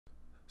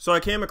So I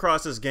came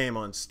across this game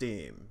on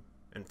Steam,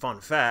 and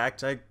fun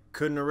fact, I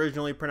couldn't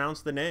originally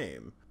pronounce the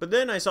name. But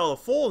then I saw the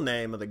full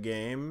name of the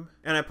game,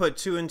 and I put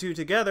 2 and 2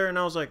 together, and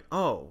I was like,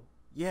 oh,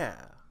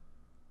 yeah,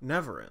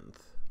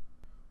 Neverinth.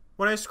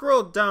 When I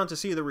scrolled down to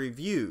see the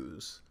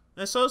reviews,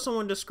 I saw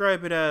someone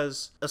describe it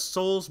as a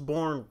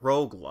Soulsborne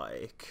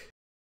roguelike.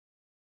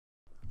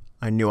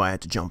 I knew I had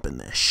to jump in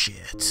this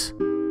shit.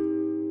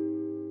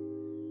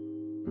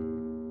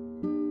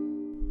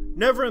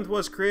 Neverinth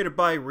was created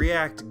by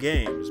React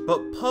Games, but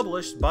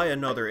published by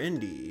another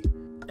indie,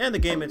 and the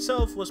game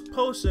itself was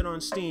posted on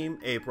Steam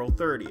April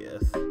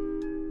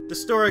 30th. The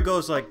story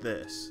goes like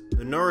this.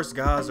 The Norse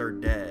gods are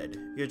dead.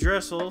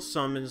 Yggdrasil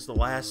summons the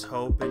last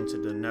hope into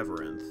the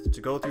Neverinth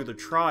to go through the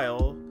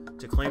trial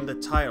to claim the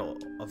title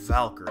of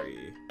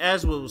Valkyrie.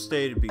 As was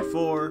stated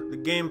before, the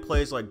game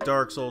plays like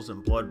Dark Souls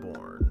and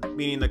Bloodborne,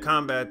 meaning the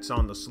combat's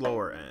on the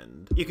slower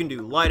end. You can do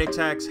light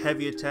attacks,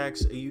 heavy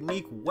attacks, a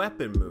unique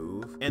weapon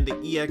move, and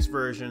the EX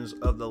versions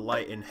of the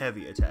light and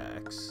heavy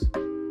attacks.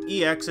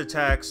 EX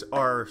attacks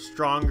are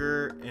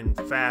stronger and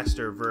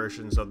faster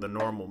versions of the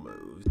normal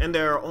moves, and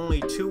there are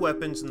only 2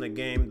 weapons in the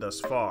game thus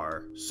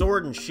far,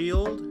 Sword and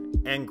Shield,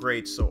 and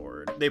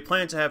Greatsword. They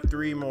plan to have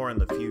 3 more in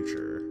the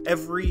future.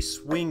 Every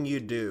swing you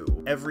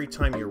do, every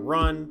time you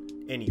run,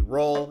 any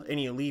roll,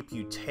 any leap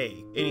you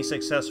take, any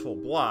successful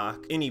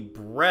block, any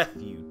breath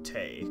you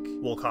take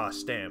will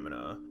cost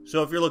stamina.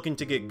 So if you're looking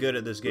to get good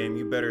at this game,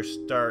 you better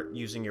start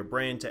using your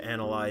brain to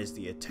analyze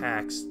the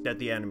attacks that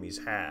the enemies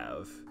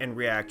have and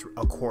react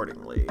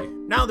accordingly.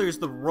 Now there's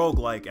the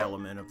roguelike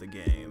element of the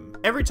game.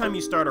 Every time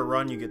you start a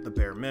run, you get the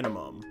bare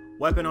minimum.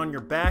 Weapon on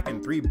your back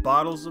and 3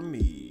 bottles of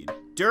mead.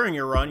 During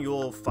your run,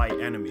 you'll fight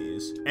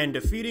enemies, and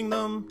defeating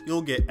them,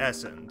 you'll get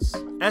Essence.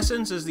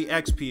 Essence is the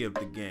XP of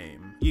the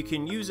game. You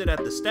can use it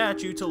at the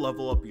statue to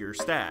level up your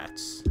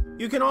stats.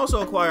 You can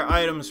also acquire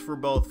items for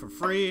both for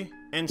free,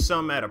 and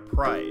some at a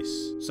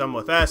price. Some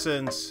with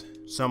Essence,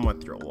 some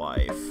with your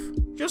life.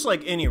 Just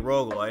like any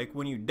roguelike,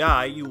 when you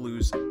die, you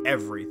lose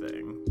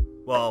everything.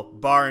 Well,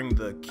 barring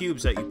the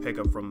cubes that you pick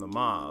up from the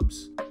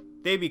mobs.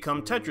 They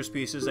become Tetris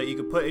pieces that you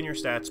can put in your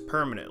stats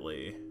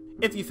permanently.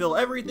 If you fill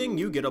everything,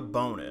 you get a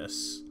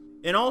bonus.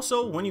 And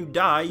also, when you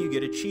die, you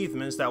get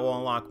achievements that will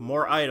unlock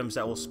more items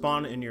that will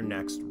spawn in your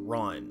next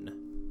run.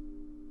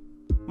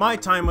 My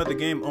time with the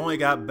game only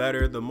got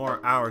better the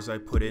more hours I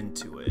put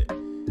into it.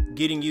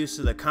 Getting used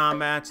to the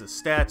combats, the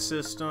stat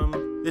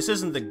system. This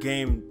isn't the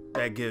game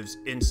that gives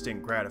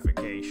instant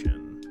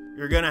gratification.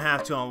 You're gonna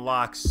have to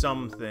unlock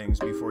some things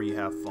before you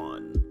have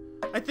fun.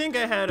 I think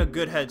I had a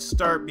good head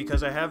start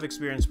because I have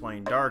experience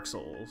playing Dark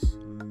Souls,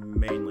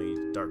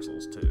 mainly Dark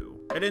Souls 2.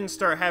 I didn't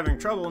start having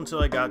trouble until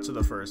I got to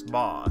the first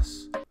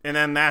boss. And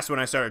then that's when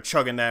I started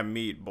chugging that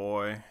meat,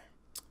 boy.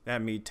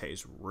 That meat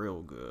tastes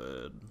real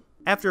good.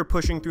 After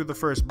pushing through the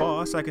first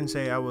boss, I can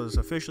say I was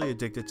officially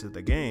addicted to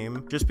the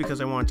game, just because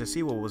I wanted to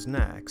see what was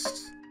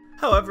next.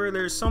 However,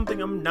 there's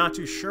something I'm not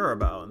too sure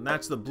about, and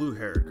that's the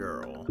blue-haired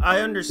girl. I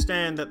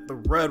understand that the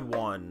red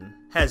one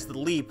has the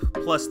leap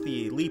plus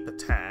the leap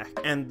attack,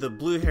 and the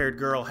blue-haired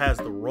girl has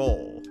the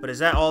roll. But is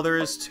that all there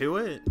is to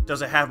it?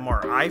 Does it have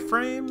more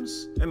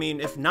iframes? I mean,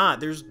 if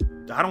not,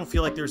 I don't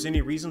feel like there's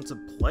any reason to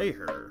play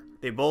her.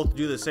 They both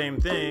do the same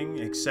thing,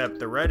 except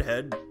the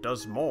redhead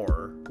does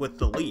more with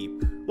the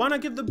leap. Why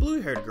not give the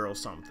blue-haired girl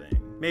something?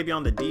 Maybe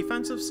on the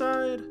defensive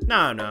side?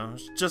 No,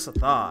 it's just a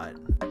thought.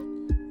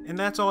 And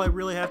that's all I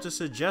really have to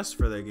suggest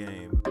for the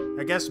game.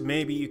 I guess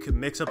maybe you could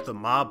mix up the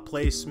mob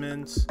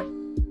placements,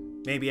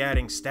 maybe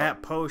adding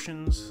stat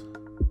potions.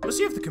 Let's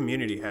see if the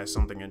community has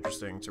something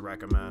interesting to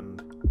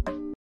recommend.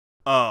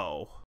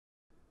 Oh,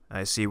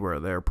 I see where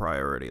their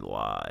priority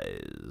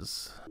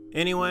lies.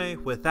 Anyway,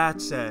 with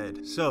that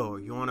said, so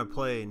you want to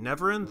play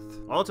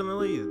Neverinth?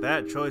 Ultimately,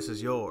 that choice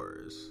is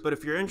yours. But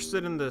if you're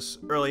interested in this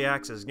early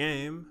access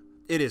game,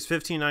 it is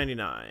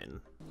 $15.99.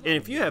 And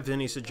if you have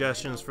any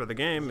suggestions for the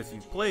game, if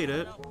you've played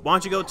it, why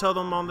don't you go tell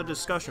them on the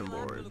discussion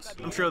boards?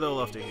 I'm sure they'll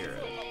love to hear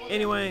it.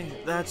 Anyway,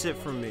 that's it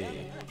from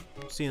me.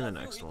 See you in the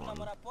next one.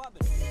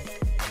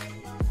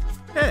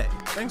 Hey,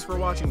 thanks for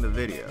watching the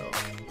video.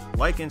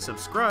 Like and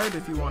subscribe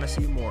if you want to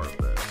see more of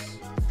this.